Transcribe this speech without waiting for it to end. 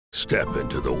Step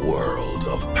into the world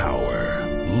of power,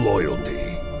 loyalty,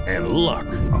 and luck.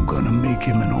 I'm gonna make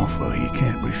him an offer he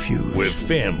can't refuse. With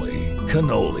family,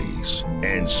 cannolis,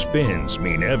 and spins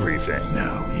mean everything.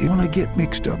 Now, you wanna get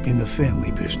mixed up in the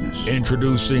family business.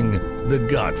 Introducing The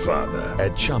Godfather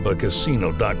at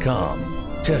ChumbaCasino.com.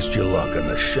 Test your luck in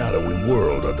the shadowy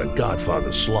world of The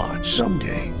Godfather slot.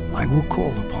 Someday, I will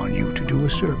call upon you to do a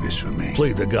service for me.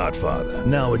 Play The Godfather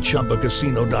now at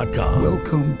ChumbaCasino.com.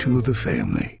 Welcome to the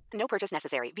family. No purchase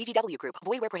necessary. VGW Group.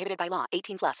 Void where prohibited by law.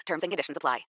 18 plus. Terms and conditions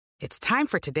apply. It's time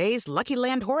for today's Lucky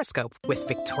Land horoscope with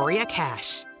Victoria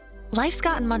Cash. Life's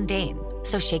gotten mundane,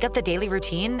 so shake up the daily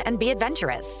routine and be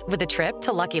adventurous with a trip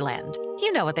to Lucky Land.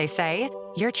 You know what they say.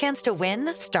 Your chance to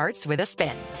win starts with a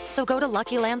spin. So go to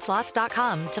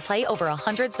LuckyLandSlots.com to play over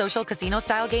 100 social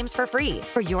casino-style games for free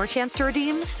for your chance to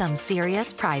redeem some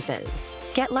serious prizes.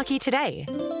 Get lucky today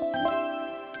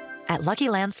at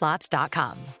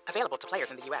LuckyLandSlots.com. Available to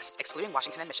players in the U.S., excluding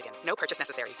Washington and Michigan. No purchase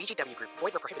necessary. VGW Group.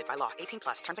 Void where prohibited by law. 18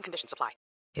 plus. Terms and conditions apply.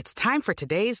 It's time for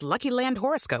today's Lucky Land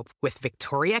horoscope with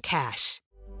Victoria Cash.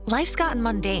 Life's gotten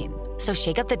mundane, so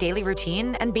shake up the daily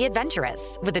routine and be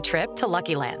adventurous with a trip to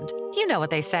Lucky Land. You know what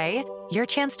they say. Your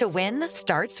chance to win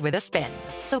starts with a spin.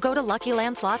 So go to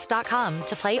LuckyLandSlots.com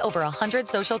to play over 100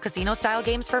 social casino-style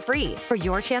games for free for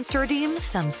your chance to redeem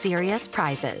some serious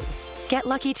prizes. Get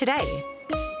lucky today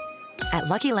at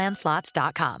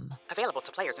LuckyLandSlots.com. Available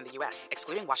to players in the U.S.,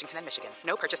 excluding Washington and Michigan.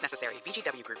 No purchase necessary.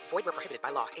 VGW Group. Void where prohibited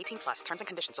by law. 18 plus. Terms and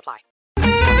conditions apply.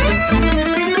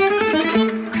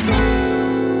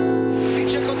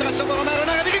 Vince il contrasto con Romero,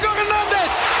 un'area di rigore,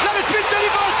 Hernandez, la respinta di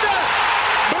Foster,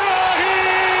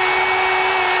 Brahim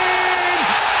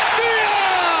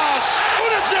Diaz,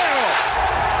 1-0,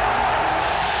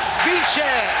 vince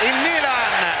il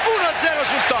Milan, 1-0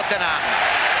 sul Tottenham.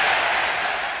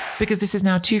 Because this is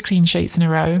now 2 clean sheets in a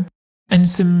row and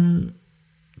some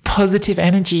positive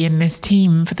energy in this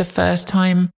team for the first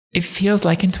time, it feels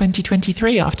like, in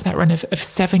 2023 after that run of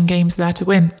 7 games without a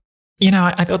win. You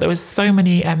know, I thought there was so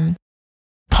many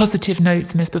positive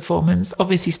notes in this performance,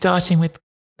 obviously starting with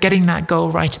getting that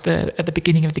goal right at the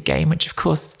beginning of the game, which of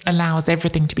course allows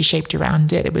everything to be shaped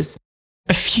around it. It was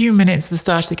a few minutes at the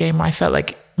start of the game where I felt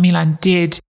like Milan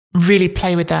did really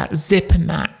play with that zip and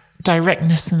that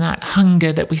directness and that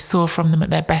hunger that we saw from them at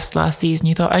their best last season.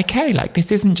 You thought, okay, like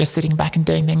this isn't just sitting back and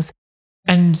doing things.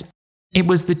 And it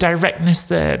was the directness,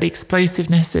 the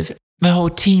explosiveness of the whole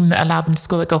team that allowed them to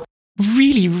score that goal.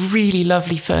 Really, really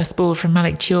lovely first ball from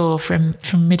Malick Thiaw from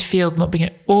midfield, lobbing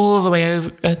it all the way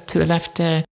over to the left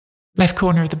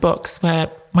corner of the box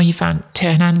where you found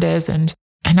Theo Hernandez. And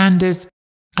Hernandez,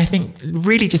 I think,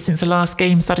 really just since the last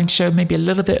game, starting to show maybe a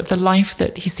little bit of the life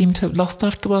that he seemed to have lost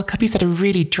after the World Cup. He's had a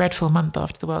really dreadful month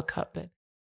after the World Cup, but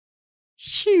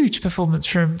huge performance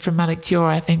from Malick Thiaw,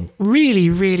 I think. Really,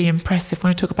 really impressive.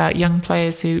 When I talk about young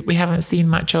players who we haven't seen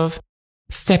much of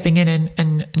stepping in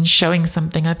and showing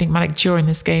something, I think Malick Thiaw in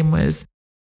this game was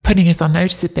putting us on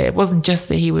notice a bit. It wasn't just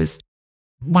that he was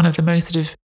one of the most sort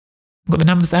of, I've got the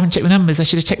numbers, I haven't checked the numbers, I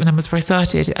should have checked the numbers before I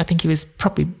started. I think he was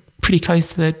probably pretty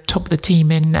close to the top of the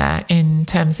team in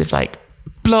terms of like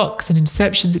blocks and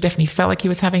interceptions. It definitely felt like he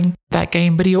was having that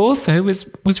game, but he also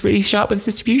was really sharp with his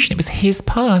distribution. It was his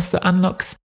pass that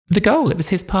unlocks the goal. It was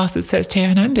his pass that sets Theo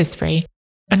Hernandez free.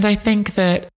 And I think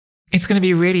that it's going to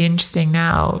be really interesting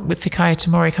now with Fikayo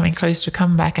Tomori coming close to a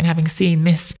comeback and having seen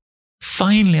this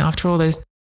finally after all those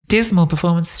dismal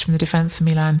performances from the defence for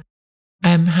Milan,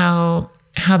 how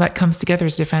that comes together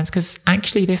as a defence, because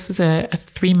actually this was a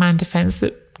 3-man defence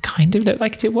that kind of looked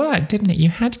like it worked, didn't it? You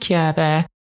had Kjaer there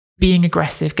being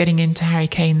aggressive, getting into Harry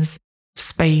Kane's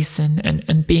space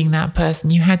and being that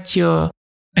person. You had Thiaw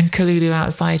and Kalulu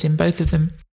outside him, both of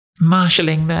them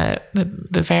marshalling the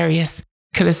various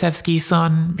Kulusevski,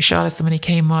 Son, Richarlison when he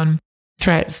came on,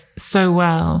 threats so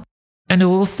well. And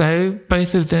also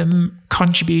both of them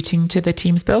contributing to the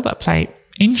team's build-up play.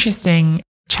 Interesting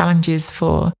challenges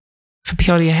for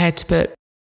Pioli ahead, but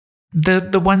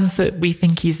the ones that we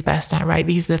think he's the best at, right?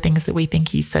 These are the things that we think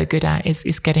he's so good at,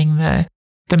 is getting the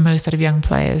most out of young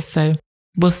players. So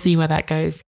we'll see where that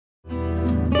goes.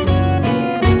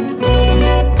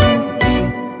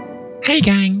 Hey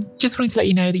gang, just wanted to let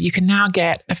you know that you can now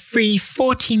get a free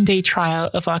 14-day trial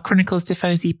of our Chronicles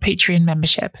Tifosi Patreon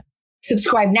membership.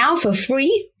 Subscribe now for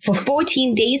free for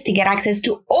 14 days to get access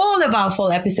to all of our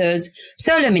full episodes,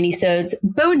 solo minisodes,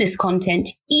 bonus content,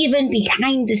 even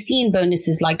behind the scene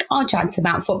bonuses like our chats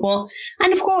about football,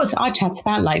 and of course our chats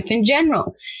about life in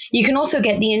general. You can also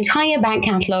get the entire back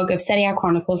catalogue of Serie A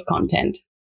Chronicles content.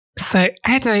 So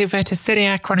head over to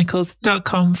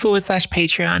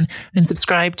serieachronicles.com/Patreon and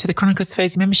subscribe to the Chronicles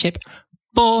Tifosi membership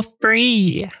for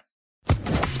free.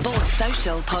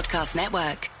 Social Podcast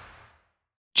Network.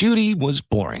 Judy was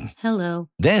boring. Hello.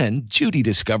 Then Judy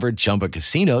discovered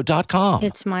ChumbaCasino.com.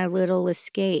 It's my little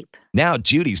escape. Now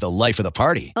Judy's the life of the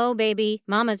party. Oh, baby,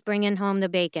 mama's bringing home the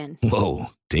bacon. Whoa,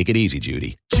 take it easy,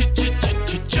 Judy.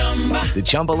 The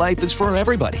Chumba life is for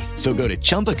everybody. So go to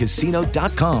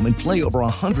ChumbaCasino.com and play over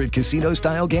 100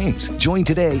 casino-style games. Join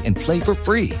today and play for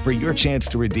free for your chance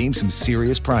to redeem some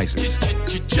serious prizes.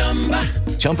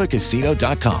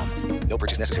 ChumbaCasino.com. No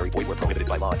purchase necessary. Void where prohibited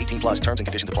by law. 18+ terms and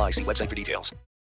conditions apply. See website for details.